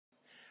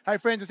Hey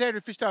friends, it's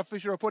Andrew Fishtail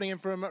Fisher reporting in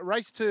from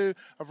race 2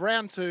 of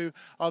round 2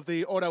 of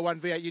the Auto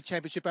 1 V8 Youth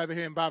Championship over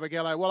here in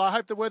Barbagallo. Well, I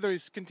hope the weather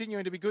is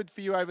continuing to be good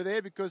for you over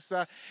there because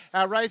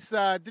our race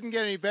didn't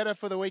get any better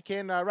for the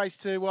weekend. Race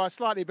 2, well,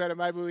 slightly better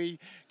maybe. We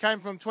came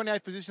from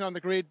 28th position on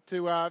the grid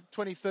to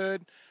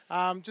 23rd.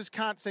 Just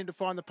can't seem to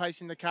find the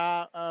pace in the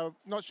car.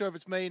 Not sure if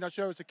it's me, not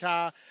sure if it's a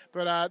car,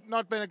 but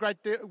not been a great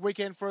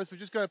weekend for us. We've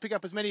just got to pick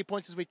up as many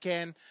points as we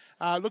can.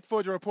 Look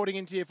forward to reporting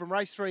into you from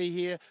race 3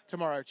 here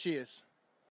tomorrow. Cheers.